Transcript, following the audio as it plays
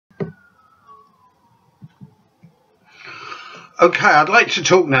Okay, I'd like to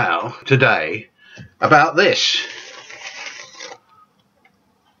talk now, today, about this.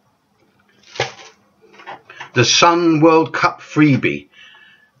 The Sun World Cup freebie.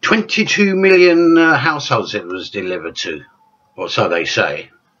 22 million households it was delivered to, or so they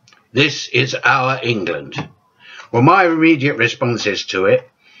say. This is our England. Well, my immediate responses to it,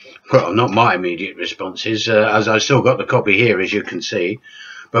 well, not my immediate responses, as I still got the copy here, as you can see,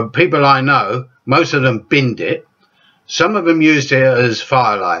 but people I know, most of them binned it. Some of them used it as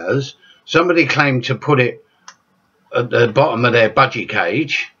firelighters. Somebody claimed to put it at the bottom of their budgie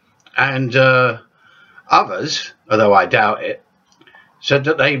cage, and others, although I doubt it, said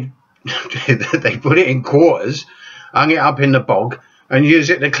that they they put it in quarters, hung it up in the bog, and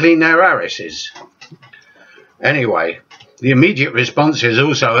used it to clean their arises. Anyway, the immediate responses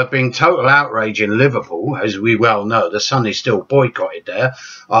also have been total outrage in Liverpool. As we well know, the Sun is still boycotted there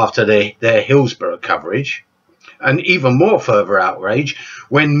after their Hillsborough coverage. And even more further outrage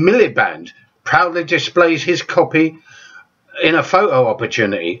when Miliband proudly displays his copy in a photo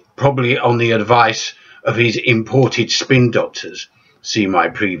opportunity, probably on the advice of his imported spin doctors. See my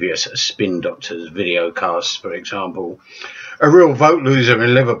previous spin doctors video casts, for example. A real vote loser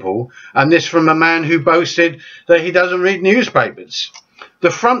in Liverpool, and this from a man who boasted that he doesn't read newspapers. The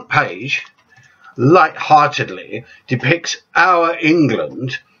front page, light-heartedly, depicts our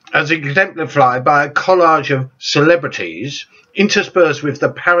England as exemplified by a collage of celebrities interspersed with the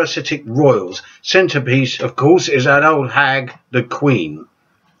parasitic royals. Centrepiece, of course, is that old hag, the Queen.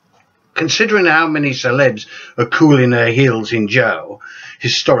 Considering how many celebs are cooling their heels in jail,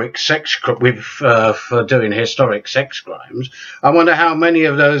 for doing historic sex crimes, I wonder how many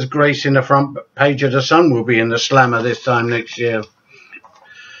of those gracing the front page of the Sun will be in the Slammer this time next year.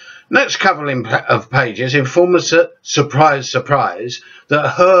 Next couple of pages inform us that, surprise, surprise, that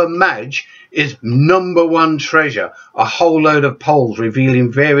Her Madge is #1 treasure, a whole load of polls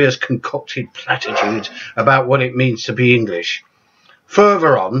revealing various concocted platitudes about what it means to be English.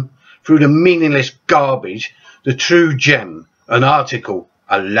 Further on, through the meaningless garbage, the true gem, an article,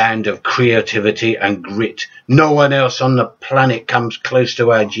 a land of creativity and grit. No one else on the planet comes close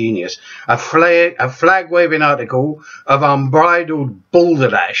to our genius. A flag-waving article of unbridled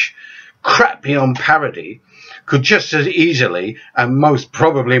balderdash, crap beyond parody, could just as easily and most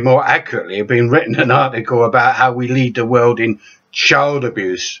probably more accurately have been written an article about how we lead the world in child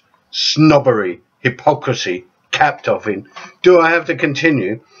abuse, snobbery, hypocrisy, cap-toffing. Do I have to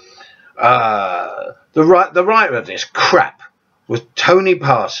continue? The writer of this crap was Tony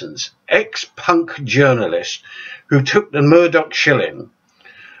Parsons, ex-punk journalist who took the Murdoch shilling.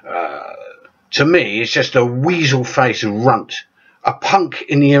 To me, it's just a weasel-faced runt, a punk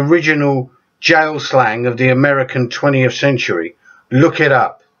in the original jail slang of the American 20th century. Look it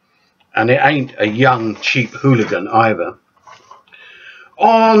up. And it ain't a young, cheap hooligan either.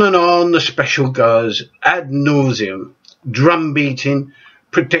 On and on the special goes, ad nauseum, drum beating,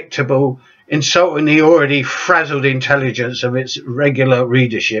 predictable, insulting the already frazzled intelligence of its regular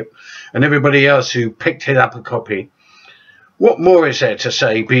readership and everybody else who picked it up a copy. What more is there to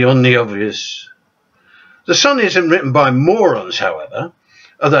say beyond the obvious? The Sun isn't written by morons, however,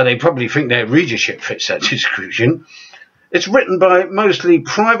 although they probably think their readership fits that description. It's written by mostly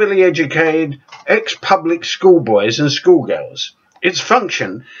privately educated ex-public schoolboys and schoolgirls. Its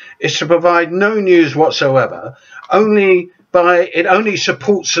function is to provide no news whatsoever, it only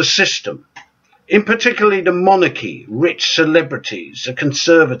supports the system, in particularly the monarchy, rich celebrities, the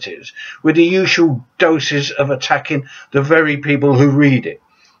conservatives, with the usual doses of attacking the very people who read it,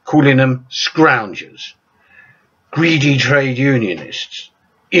 calling them scroungers, greedy trade unionists,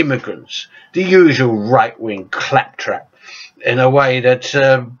 immigrants, the usual right-wing claptrap, in a way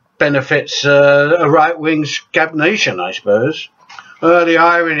that benefits a right-wing scab nation, I suppose. The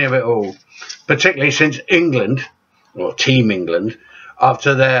irony of it all, particularly since England, or Team England,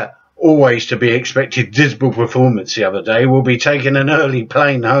 after their always to be expected dismal performance the other day, will be taking an early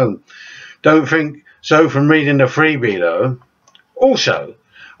plane home. Don't think so from reading the freebie, though. Also,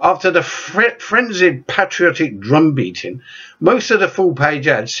 after the frenzied patriotic drum beating, most of the full-page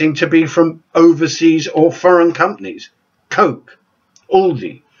ads seem to be from overseas or foreign companies. Coke,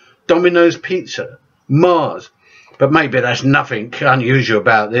 Aldi, Domino's Pizza, Mars. But maybe that's nothing unusual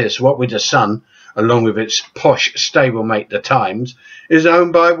about this. What with the Sun, along with its posh stablemate The Times, is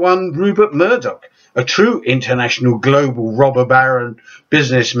owned by one Rupert Murdoch, a true international global robber baron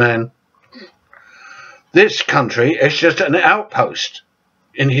businessman. This country is just an outpost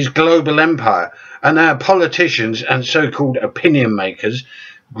in his global empire, and our politicians and so-called opinion makers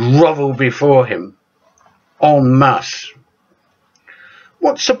grovel before him en masse.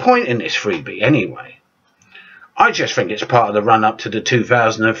 What's the point in this freebie anyway? I just think it's part of the run-up to the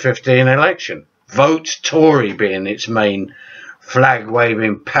 2015 election. Vote Tory being its main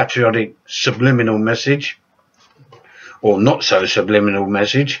flag-waving, patriotic, subliminal message. Or not so subliminal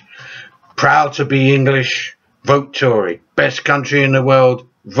message. Proud to be English, vote Tory. Best country in the world,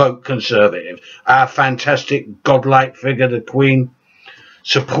 vote Conservative. Our fantastic godlike figure, the Queen,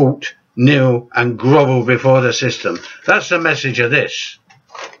 support, kneel and grovel before the system. That's the message of this.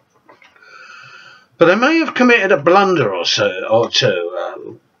 But they may have committed a blunder or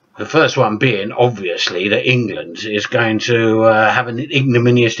two. The first one being, obviously, that England is going to have an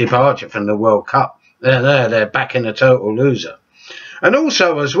ignominious departure from the World Cup. They're backing a total loser. And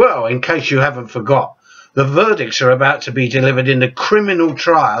also, as well, in case you haven't forgot, the verdicts are about to be delivered in the criminal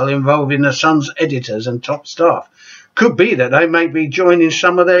trial involving the Sun's editors and top staff. Could be that they may be joining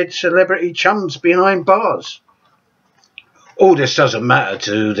some of their celebrity chums behind bars. All this doesn't matter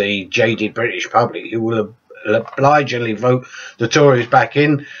to the jaded British public, who will obligingly vote the Tories back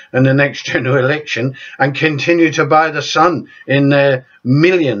in the next general election and continue to buy the Sun in their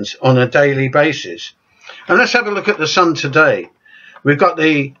millions on a daily basis. And let's have a look at the Sun today. We've got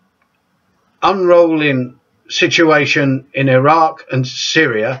the unrolling situation in Iraq and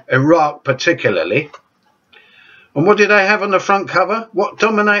Syria, Iraq particularly. And what did they have on the front cover? What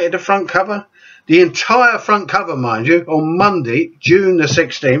dominated the front cover? The entire front cover, mind you, on Monday, June the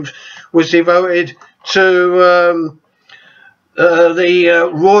 16th, was devoted to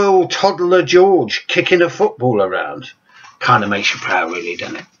the royal toddler George kicking a football around. Kind of makes you proud, really,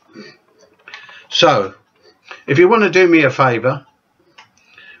 doesn't it? So, if you want to do me a favour,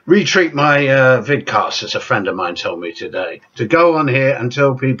 retweet my vidcast, as a friend of mine told me today, to go on here and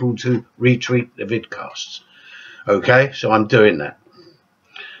tell people to retweet the vidcasts. Okay, so I'm doing that.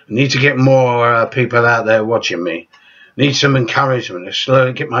 I need to get more people out there watching me. Need some encouragement to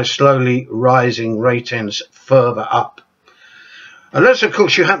slowly get my slowly rising ratings further up. Unless, of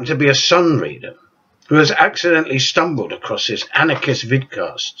course, you happen to be a Sun reader who has accidentally stumbled across this anarchist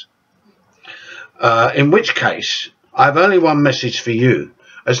vidcast. In which case, I have only one message for you.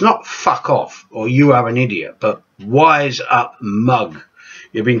 It's not fuck off or you are an idiot, but wise up, mug.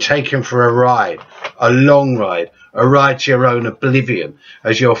 You've been taken for a ride, a long ride, a ride to your own oblivion,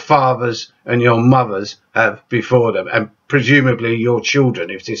 as your fathers and your mothers have before them, and presumably your children,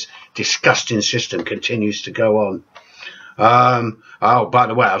 if this disgusting system continues to go on. Oh, by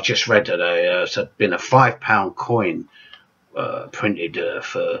the way, I've just read that there's been a £5 coin printed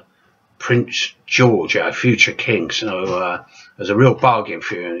for Prince George, our future king. So there's a real bargain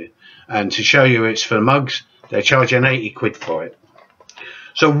for you. And to show you it's for mugs, they're charging 80 quid for it.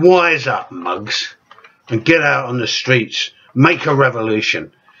 So wise up, mugs, and get out on the streets, make a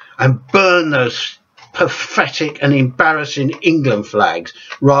revolution, and burn those pathetic and embarrassing England flags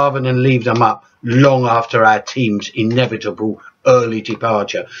rather than leave them up long after our team's inevitable early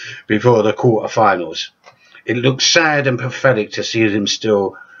departure before the quarter-finals. It looks sad and pathetic to see them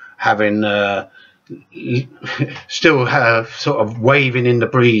still having sort of waving in the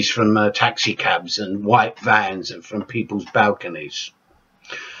breeze from taxi cabs and white vans and from people's balconies.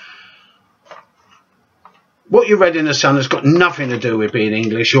 What you read in the Sun has got nothing to do with being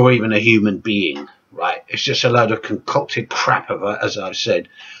English or even a human being, right? It's just a load of concocted crap, as I've said.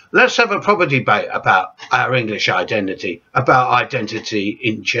 Let's have a proper debate about our English identity, about identity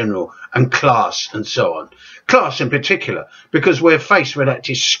in general, and class and so on. Class in particular, because we're faced with that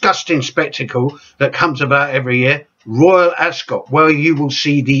disgusting spectacle that comes about every year, Royal Ascot, where you will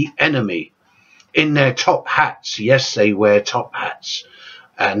see the enemy in their top hats. Yes, they wear top hats.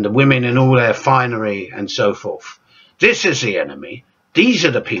 And the women in all their finery and so forth. This is the enemy. These are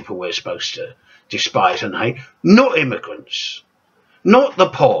the people we're supposed to despise and hate. Not immigrants. Not the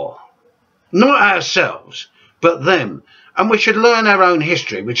poor. Not ourselves. But them. And we should learn our own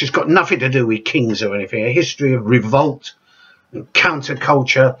history, which has got nothing to do with kings or anything. A history of revolt and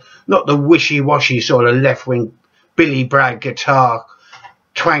counterculture. Not the wishy-washy sort of left-wing Billy Bragg guitar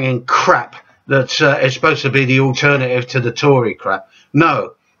twanging crap that is supposed to be the alternative to the Tory crap.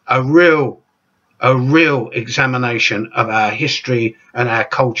 No, a real examination of our history and our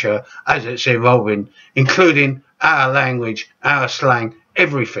culture as it's evolving, including our language, our slang,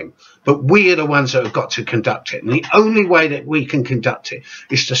 everything. But we are the ones that have got to conduct it. And the only way that we can conduct it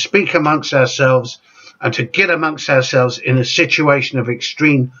is to speak amongst ourselves and to get amongst ourselves in a situation of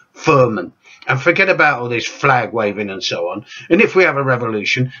extreme ferment. And forget about all this flag waving and so on. And if we have a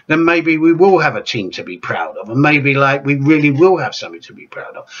revolution, then maybe we will have a team to be proud of. And maybe we really will have something to be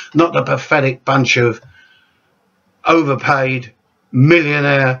proud of. Not the pathetic bunch of overpaid,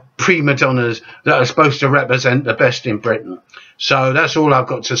 millionaire prima donnas that are supposed to represent the best in Britain. So that's all I've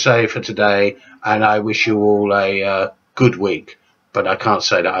got to say for today, and I wish you all a good week. But I can't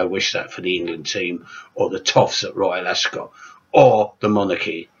say that I wish that for the England team or the Toffs at Royal Ascot or the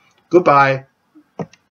monarchy. Goodbye.